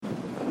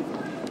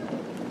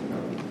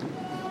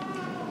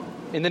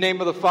In the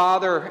name of the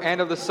Father, and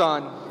of the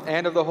Son,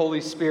 and of the Holy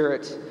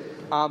Spirit.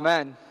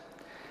 Amen.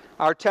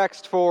 Our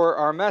text for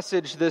our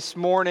message this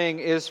morning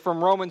is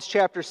from Romans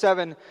chapter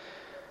 7,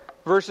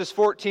 verses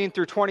 14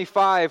 through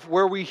 25,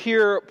 where we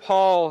hear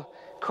Paul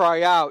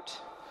cry out,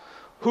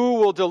 "Who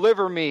will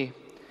deliver me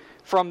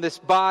from this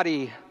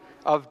body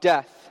of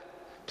death?"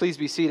 Please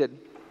be seated.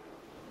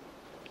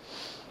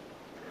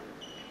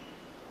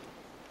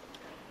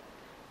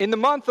 In the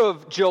month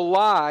of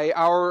July,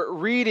 our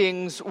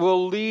readings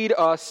will lead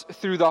us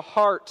through the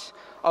heart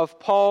of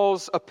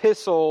Paul's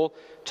epistle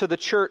to the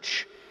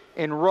church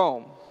in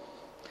Rome.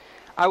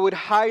 I would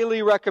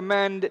highly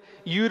recommend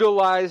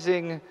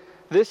utilizing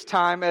this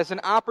time as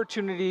an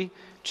opportunity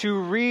to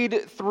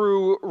read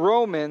through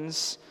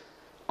Romans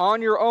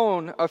on your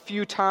own a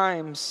few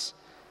times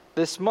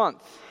this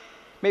month,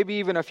 maybe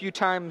even a few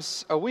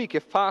times a week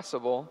if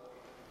possible.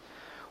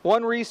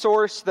 One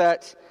resource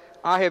that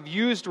I have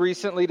used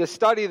recently to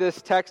study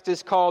this text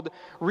is called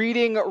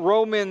Reading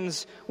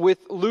Romans with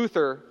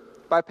Luther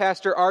by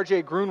Pastor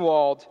R.J.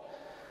 Grunwald.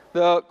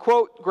 The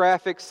quote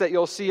graphics that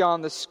you'll see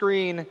on the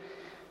screen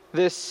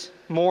this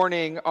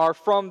morning are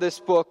from this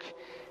book,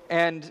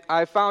 and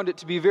I found it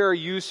to be very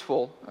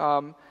useful.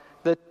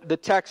 The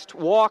text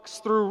walks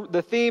through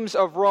the themes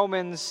of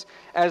Romans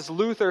as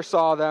Luther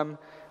saw them,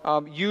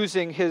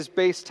 using his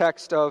base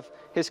text of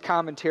his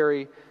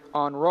commentary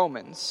on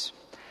Romans.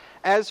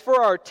 As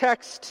for our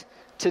text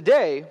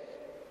today,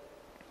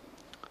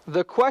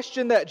 the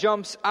question that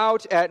jumps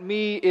out at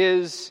me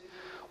is,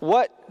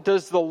 what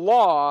does the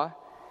law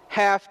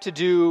have to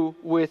do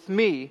with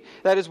me?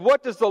 That is,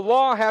 what does the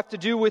law have to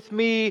do with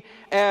me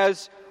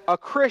as a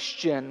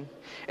Christian?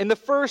 In the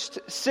first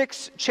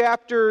 6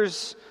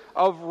 chapters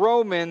of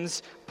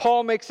Romans,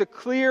 Paul makes a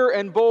clear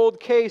and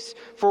bold case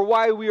for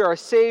why we are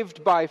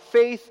saved by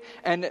faith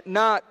and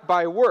not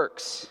by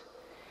works.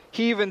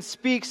 He even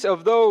speaks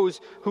of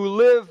those who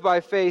live by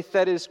faith,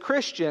 that is,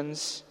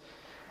 Christians,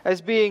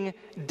 as being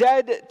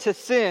dead to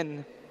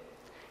sin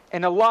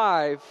and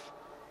alive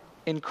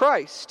in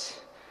Christ.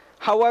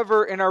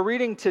 However, in our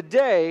reading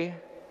today,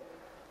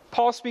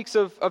 Paul speaks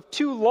of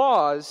 2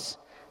 laws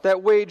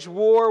that wage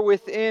war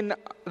within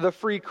the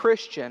free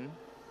Christian: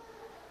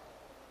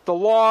 the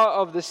law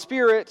of the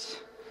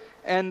Spirit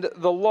and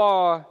the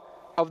law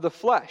of the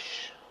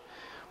flesh.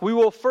 We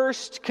will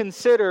first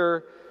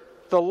consider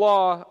the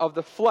law of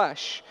the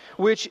flesh,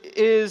 which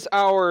is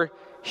our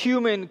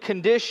human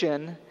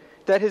condition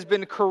that has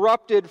been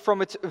corrupted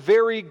from its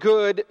very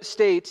good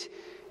state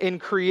in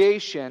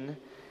creation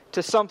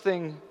to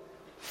something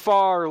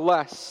far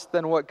less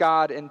than what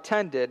God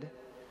intended.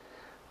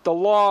 The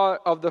law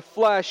of the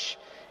flesh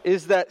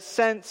is that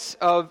sense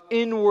of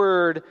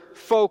inward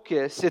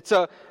focus. It's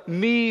a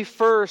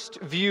me-first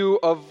view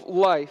of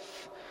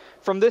life.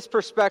 From this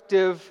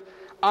perspective,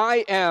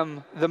 I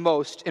am the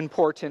most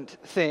important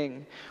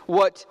thing.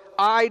 What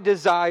I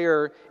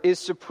desire is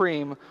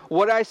supreme.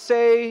 What I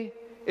say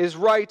is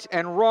right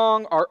and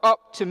wrong are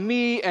up to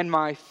me and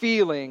my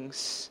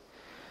feelings.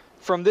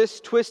 From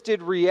this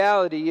twisted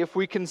reality, if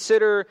we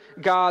consider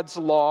God's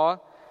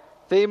law,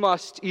 they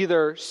must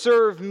either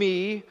serve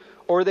me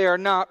or they are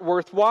not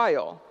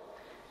worthwhile.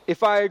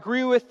 If I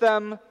agree with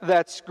them,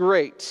 that's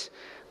great.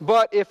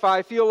 But if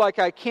I feel like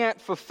I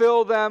can't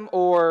fulfill them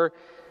or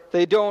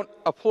they don't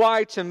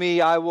apply to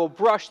me, I will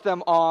brush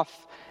them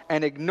off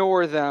and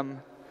ignore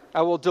them.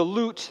 I will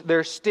dilute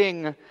their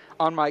sting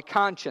on my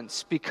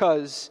conscience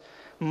because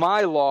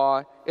my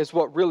law is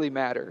what really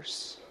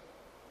matters.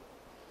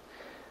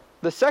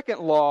 The second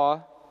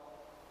law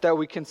that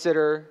we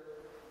consider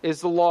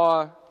is the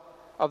law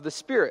of the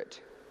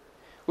Spirit,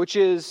 which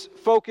is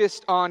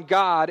focused on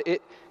God.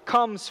 It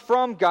comes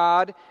from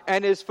God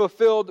and is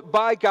fulfilled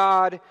by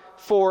God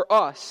for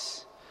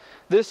us.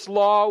 This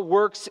law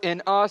works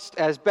in us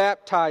as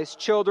baptized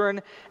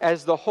children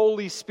as the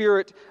Holy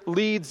Spirit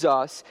leads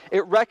us.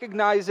 It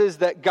recognizes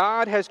that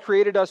God has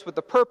created us with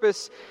a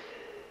purpose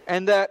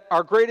and that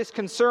our greatest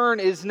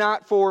concern is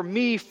not for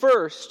me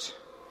first,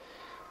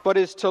 but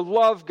is to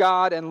love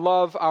God and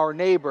love our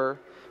neighbor.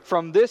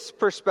 From this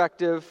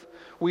perspective,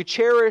 we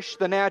cherish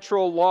the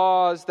natural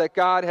laws that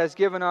God has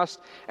given us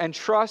and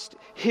trust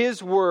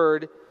His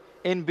word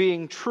in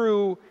being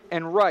true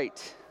and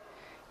right,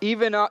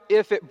 even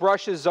if it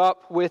brushes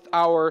up with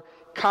our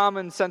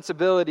common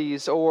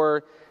sensibilities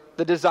or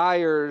the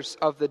desires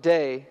of the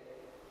day.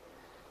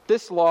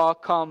 This law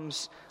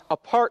comes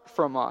apart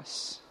from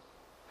us.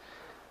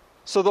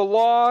 So the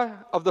law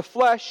of the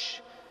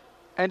flesh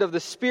and of the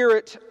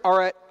Spirit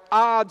are at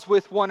odds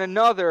with one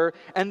another,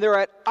 and they're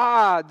at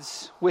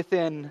odds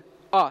within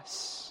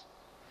us.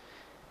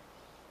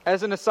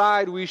 As an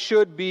aside, we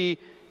should be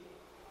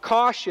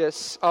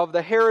cautious of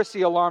the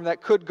heresy alarm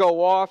that could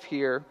go off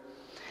here.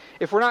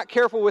 If we're not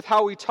careful with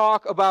how we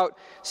talk about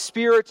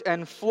spirit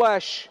and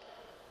flesh,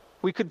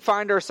 we could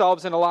find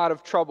ourselves in a lot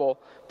of trouble.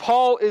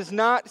 Paul is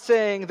not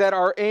saying that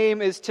our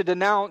aim is to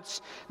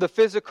denounce the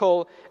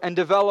physical and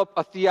develop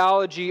a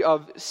theology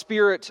of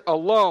spirit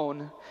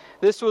alone.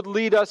 This would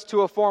lead us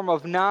to a form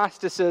of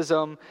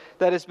Gnosticism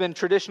that has been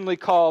traditionally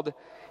called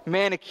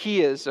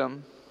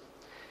Manichaeism.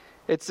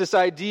 It's this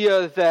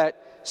idea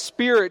that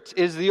spirit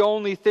is the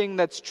only thing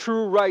that's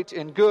true, right,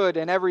 and good,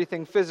 and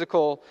everything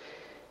physical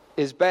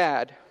is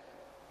bad.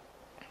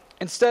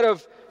 Instead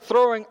of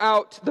throwing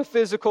out the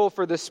physical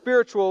for the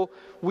spiritual,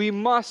 we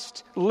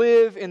must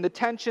live in the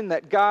tension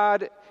that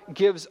God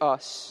gives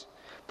us.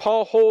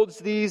 Paul holds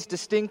these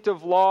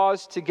distinctive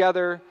laws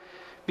together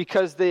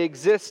because they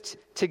exist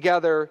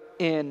together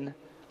in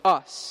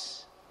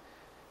us.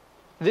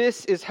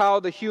 This is now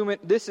the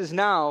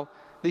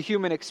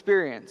human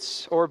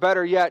experience, or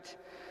better yet,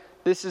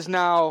 this is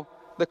now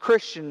the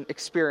Christian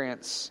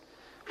experience.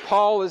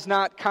 Paul is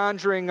not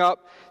conjuring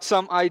up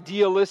some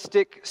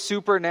idealistic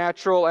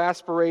supernatural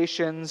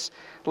aspirations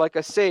like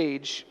a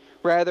sage.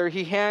 Rather,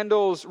 he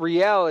handles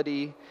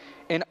reality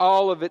in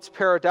all of its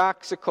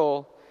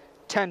paradoxical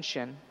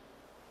tension.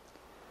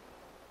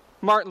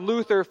 Martin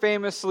Luther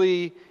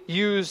famously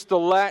used the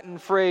Latin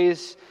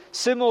phrase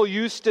simul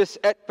justus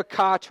et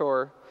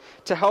peccator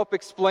to help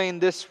explain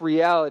this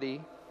reality.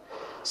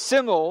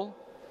 Simul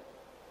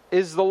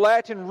is the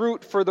Latin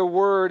root for the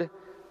word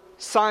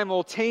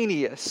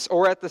simultaneous,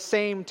 or at the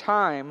same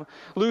time.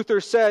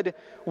 Luther said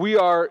we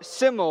are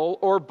simul,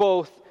 or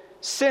both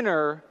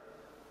sinner,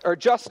 or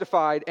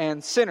justified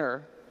and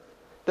sinner.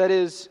 That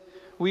is,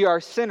 we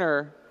are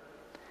sinner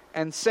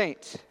and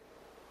saint.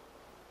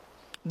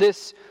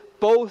 This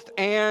both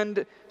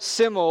and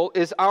simul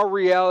is our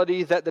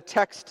reality that the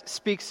text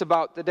speaks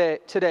about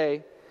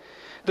today.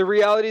 The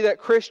reality that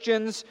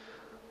Christians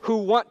who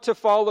want to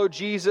follow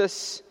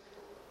Jesus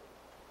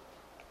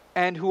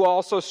and who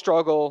also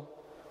struggle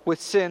with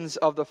sins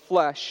of the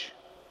flesh.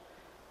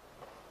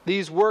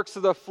 These works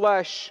of the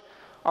flesh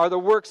are the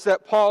works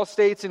that Paul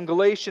states in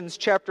Galatians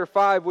chapter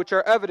 5, which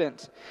are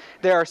evident.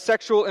 They are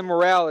sexual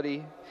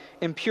immorality,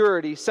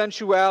 impurity,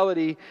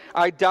 sensuality,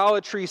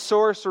 idolatry,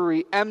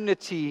 sorcery,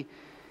 enmity,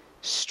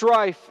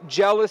 strife,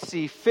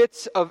 jealousy,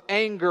 fits of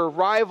anger,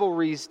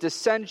 rivalries,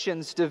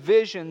 dissensions,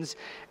 divisions,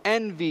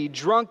 envy,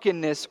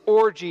 drunkenness,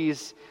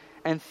 orgies,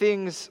 and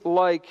things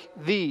like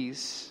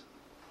these.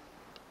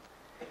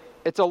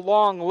 It's a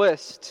long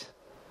list,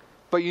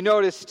 but you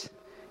noticed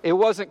it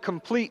wasn't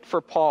complete for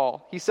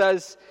Paul. He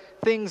says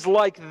things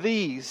like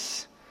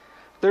these.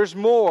 There's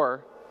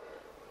more.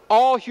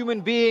 All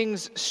human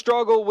beings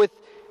struggle with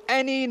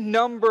any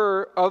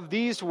number of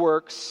these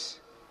works,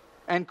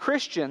 and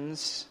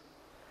Christians,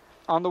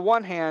 on the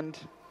one hand,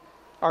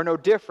 are no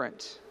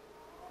different.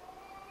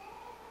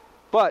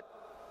 But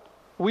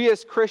we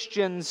as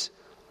Christians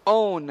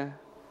own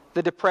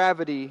the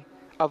depravity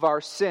of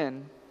our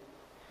sin.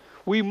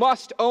 We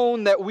must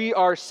own that we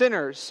are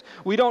sinners.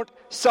 We don't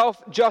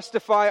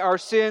self-justify our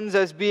sins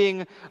as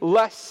being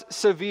less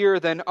severe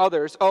than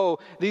others. Oh,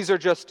 these are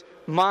just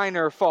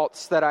minor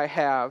faults that I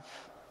have.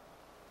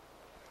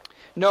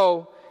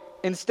 No,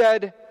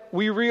 instead,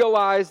 we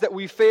realize that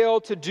we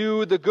fail to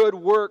do the good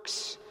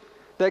works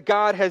that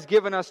God has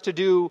given us to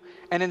do,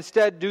 and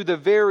instead do the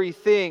very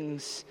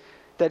things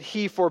that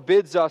He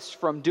forbids us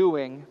from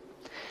doing.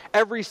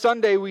 Every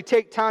Sunday we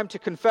take time to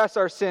confess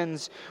our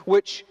sins,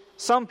 which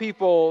some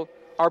people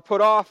are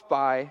put off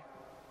by.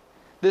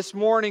 This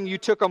morning you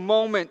took a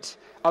moment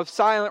of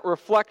silent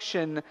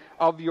reflection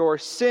of your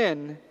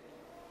sin,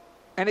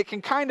 and it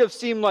can kind of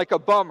seem like a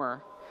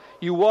bummer.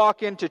 You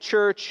walk into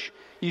church,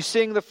 you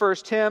sing the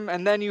first hymn,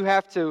 and then you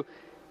have to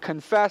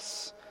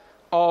confess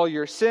all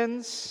your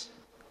sins.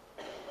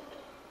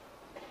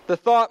 The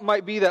thought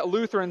might be that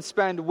Lutherans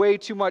spend way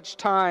too much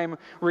time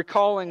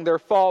recalling their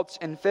faults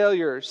and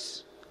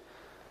failures.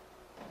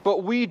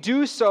 But we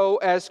do so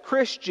as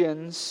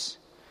Christians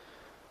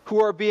who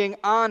are being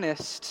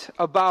honest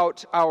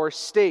about our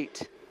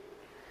state.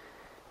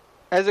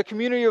 As a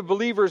community of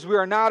believers, we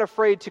are not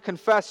afraid to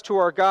confess to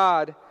our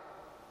God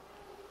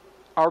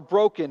our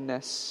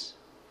brokenness.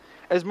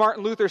 As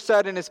Martin Luther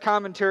said in his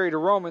commentary to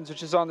Romans,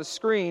 which is on the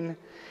screen,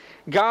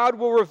 God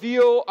will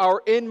reveal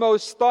our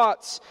inmost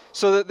thoughts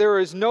so that there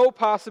is no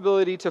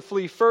possibility to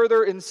flee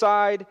further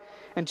inside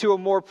and to a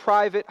more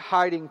private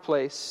hiding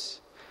place.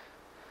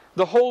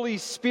 The Holy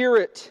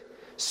Spirit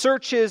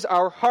searches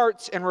our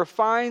hearts and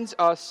refines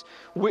us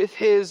with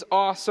His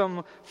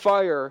awesome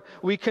fire.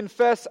 We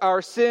confess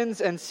our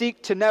sins and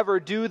seek to never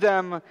do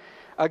them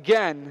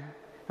again.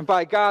 And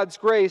by God's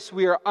grace,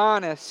 we are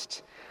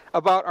honest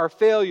about our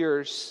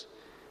failures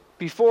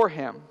before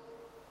Him.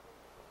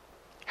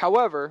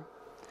 However,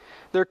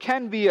 there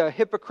can be a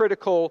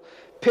hypocritical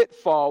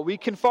pitfall. We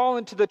can fall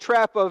into the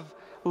trap of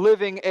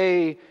living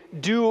a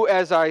do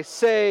as I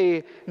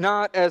say,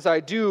 not as I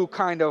do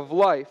kind of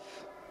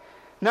life.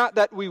 Not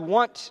that we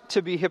want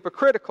to be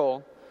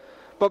hypocritical,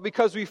 but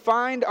because we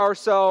find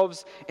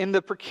ourselves in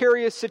the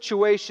precarious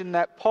situation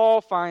that Paul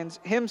finds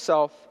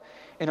himself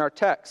in our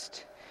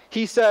text.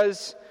 He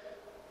says,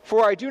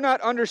 "For I do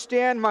not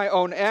understand my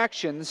own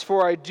actions,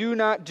 for I do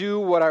not do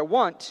what I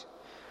want,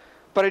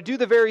 but I do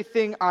the very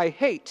thing I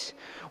hate."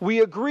 We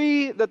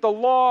agree that the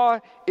law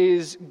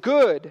is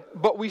good,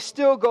 but we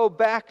still go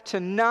back to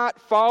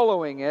not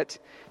following it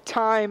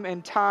time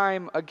and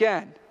time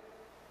again.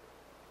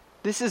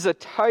 This is a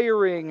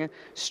tiring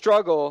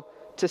struggle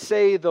to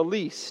say the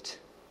least.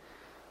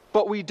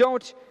 But we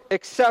don't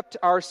accept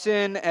our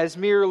sin as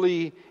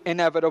merely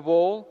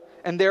inevitable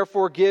and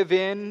therefore give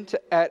in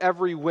at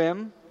every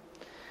whim.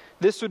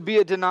 This would be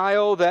a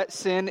denial that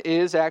sin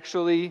is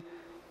actually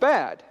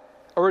bad,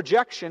 a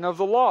rejection of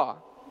the law.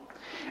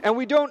 And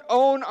we don't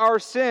own our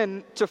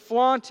sin to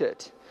flaunt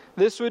it.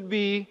 This would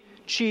be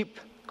cheap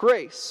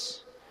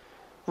grace.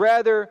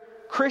 Rather,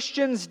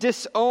 Christians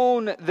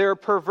disown their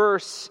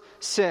perverse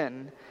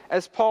sin.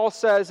 As Paul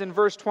says in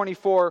verse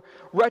 24,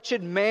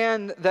 "Wretched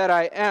man that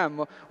I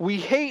am." We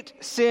hate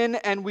sin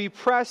and we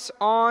press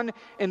on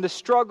in the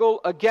struggle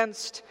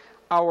against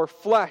our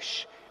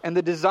flesh and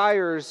the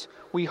desires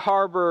we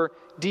harbor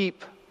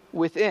deep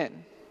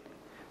within.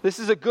 This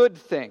is a good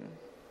thing.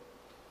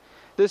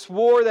 This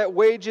war that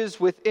wages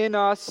within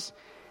us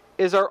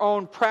is our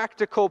own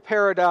practical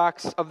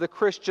paradox of the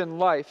Christian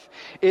life.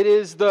 It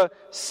is the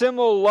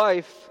simul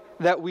life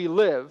that we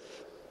live.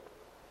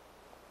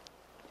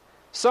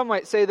 Some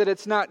might say that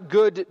it's not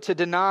good to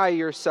deny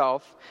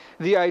yourself,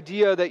 the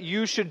idea that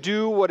you should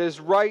do what is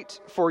right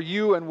for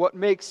you and what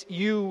makes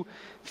you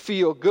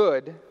feel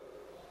good.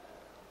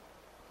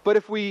 But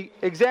if we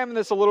examine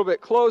this a little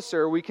bit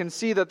closer, we can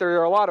see that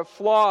there are a lot of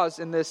flaws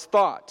in this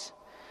thought.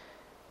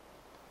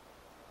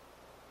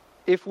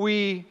 If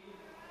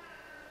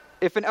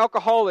an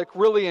alcoholic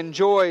really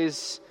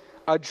enjoys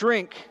a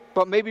drink,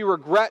 but maybe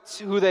regrets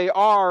who they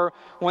are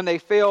when they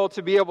fail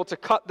to be able to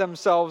cut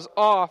themselves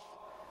off,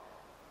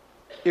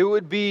 it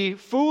would be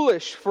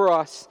foolish for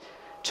us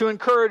to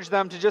encourage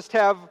them to just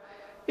have,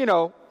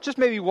 just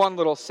maybe one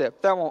little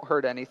sip. That won't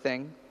hurt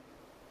anything.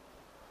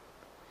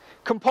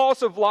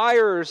 Compulsive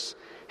liars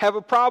have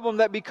a problem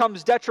that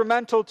becomes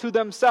detrimental to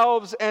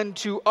themselves and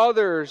to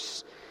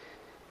others.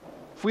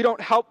 If we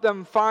don't help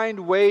them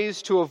find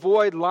ways to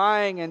avoid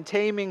lying and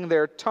taming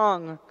their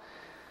tongue,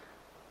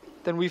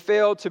 then we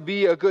fail to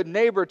be a good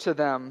neighbor to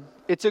them.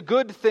 It's a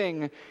good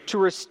thing to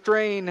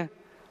restrain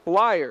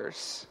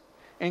liars.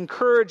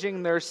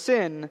 Encouraging their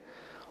sin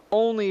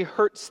only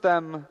hurts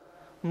them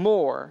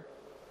more.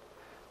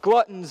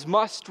 Gluttons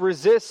must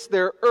resist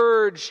their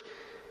urge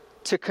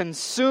to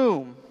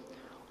consume,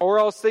 or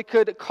else they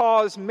could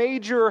cause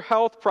major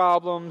health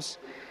problems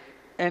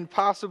and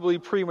possibly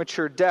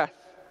premature death.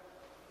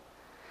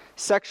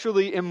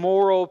 Sexually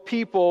immoral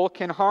people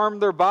can harm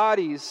their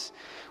bodies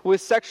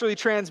with sexually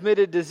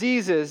transmitted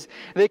diseases.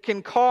 They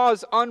can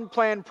cause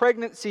unplanned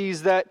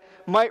pregnancies that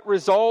might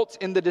result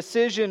in the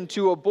decision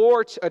to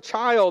abort a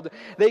child.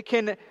 They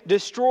can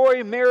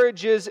destroy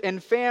marriages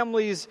and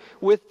families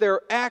with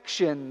their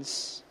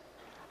actions.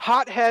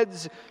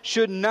 Hotheads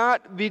should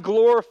not be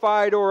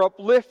glorified or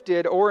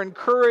uplifted or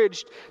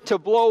encouraged to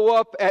blow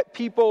up at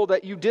people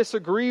that you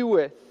disagree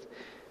with.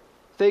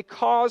 They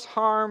cause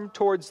harm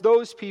towards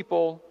those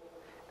people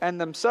and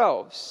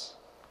themselves.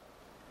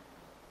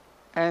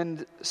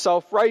 And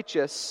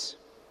self-righteous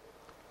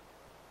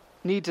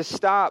need to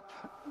stop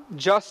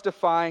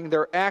justifying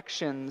their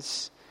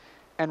actions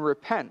and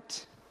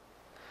repent.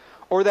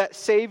 Or that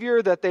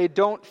Savior that they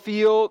don't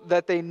feel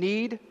that they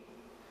need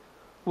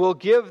will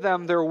give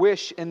them their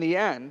wish in the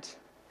end.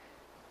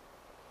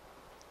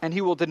 And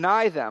He will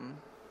deny them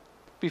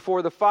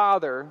before the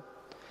Father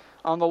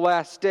on the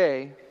last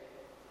day.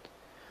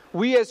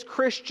 We as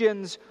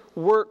Christians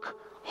work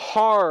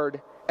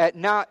hard at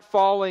not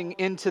falling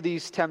into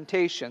these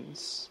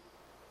temptations.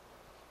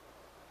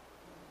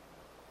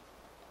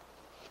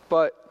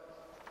 But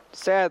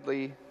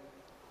sadly,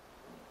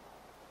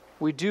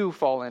 we do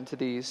fall into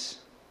these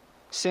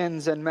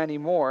sins and many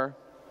more.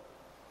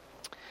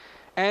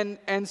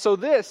 And so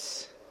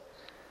this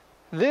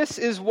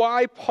is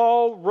why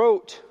Paul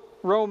wrote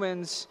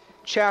Romans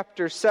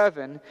chapter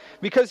 7,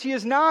 because he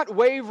is not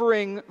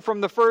wavering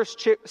from the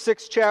first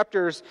 6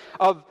 chapters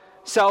of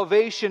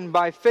salvation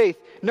by faith.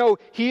 No,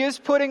 he is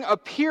putting a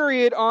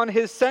period on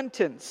his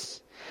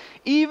sentence.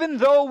 Even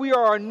though we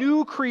are a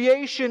new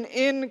creation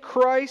in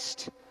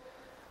Christ,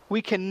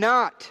 we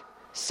cannot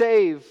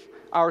save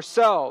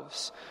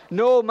ourselves.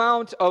 No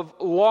amount of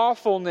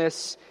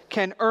lawfulness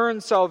can earn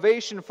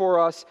salvation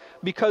for us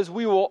because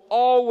we will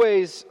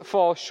always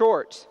fall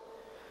short.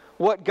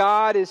 What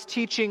God is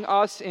teaching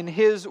us in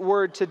His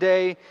Word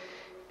today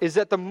is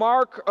that the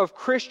mark of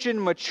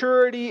Christian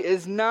maturity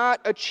is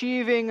not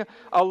achieving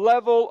a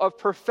level of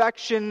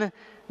perfection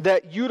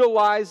that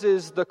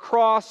utilizes the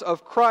cross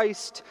of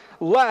Christ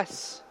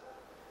less,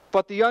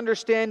 but the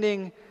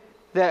understanding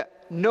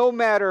that no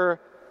matter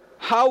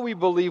how we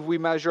believe we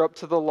measure up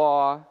to the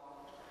law,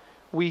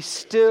 we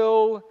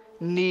still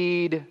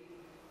need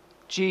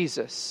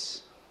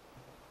Jesus.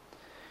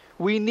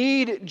 We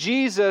need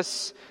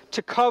Jesus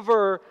to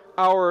cover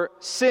our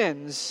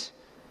sins.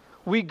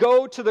 We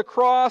go to the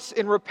cross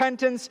in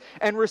repentance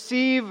and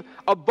receive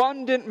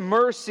abundant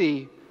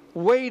mercy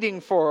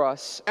waiting for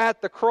us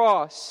at the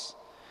cross.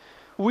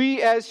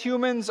 We as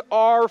humans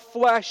are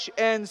flesh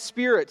and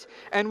spirit,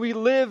 and we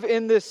live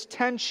in this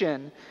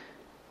tension.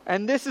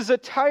 And this is a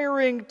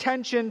tiring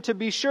tension, to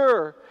be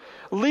sure.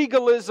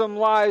 Legalism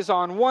lies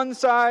on one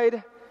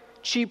side,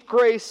 cheap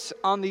grace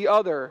on the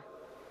other.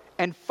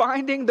 And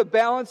finding the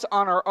balance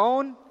on our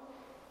own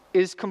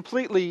is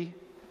completely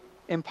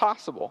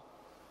impossible.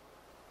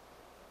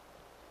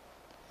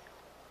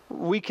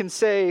 We can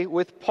say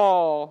with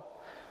Paul,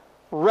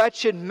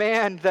 "Wretched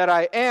man that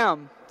I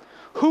am,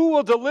 who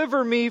will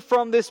deliver me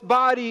from this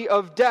body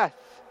of death?"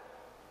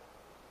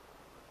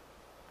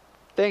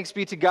 Thanks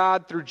be to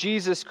God through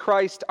Jesus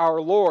Christ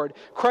our Lord.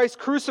 Christ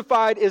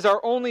crucified is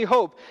our only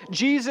hope.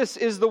 Jesus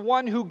is the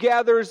one who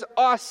gathers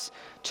us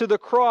to the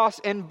cross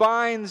and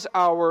binds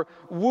our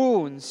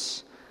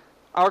wounds.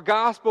 Our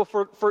gospel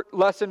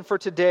lesson for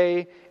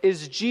today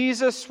is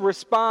Jesus'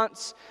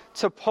 response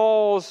to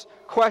Paul's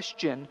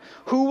question,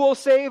 "Who will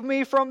save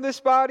me from this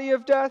body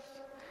of death?"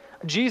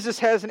 Jesus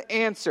has an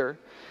answer.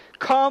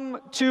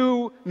 "Come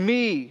to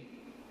me,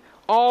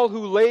 all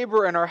who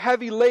labor and are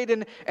heavy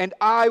laden, and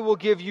I will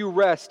give you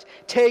rest.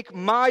 Take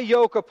my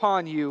yoke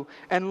upon you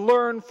and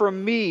learn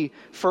from me,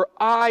 for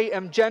I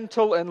am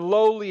gentle and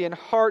lowly in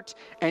heart,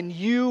 and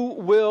you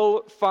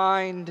will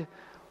find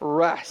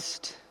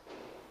rest.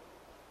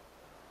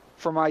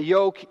 For my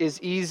yoke is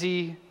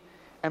easy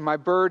and my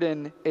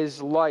burden is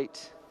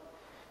light."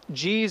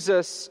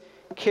 Jesus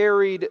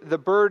carried the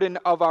burden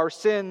of our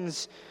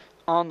sins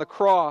on the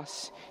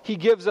cross. He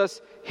gives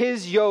us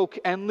His yoke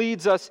and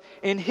leads us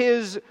in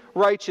His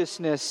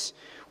righteousness.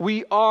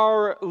 We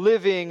are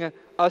living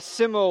a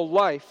similar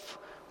life.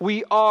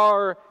 We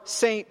are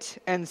saint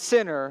and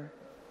sinner.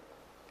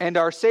 And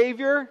our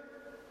Savior,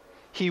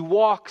 He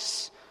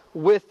walks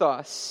with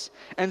us.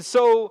 And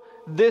so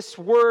this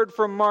word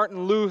from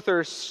Martin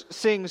Luther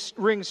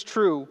rings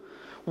true.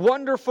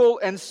 "Wonderful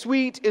and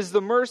sweet is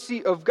the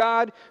mercy of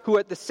God, who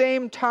at the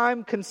same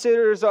time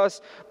considers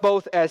us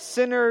both as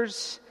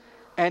sinners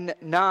and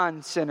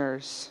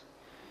non-sinners."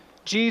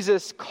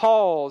 Jesus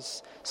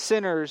calls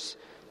sinners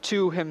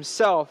to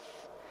Himself,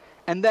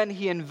 and then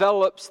He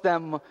envelops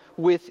them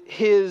with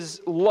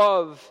His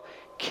love,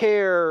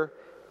 care,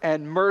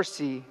 and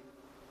mercy.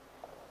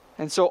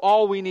 And so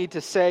all we need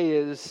to say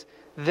is,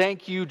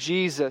 "Thank you,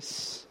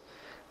 Jesus.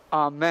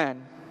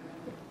 Amen."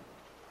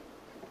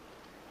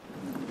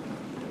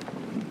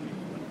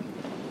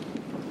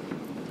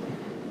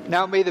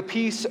 Now may the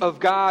peace of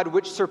God,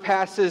 which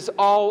surpasses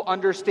all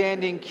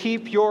understanding,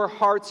 keep your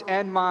hearts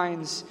and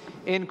minds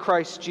in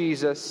Christ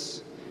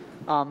Jesus.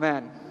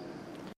 Amen.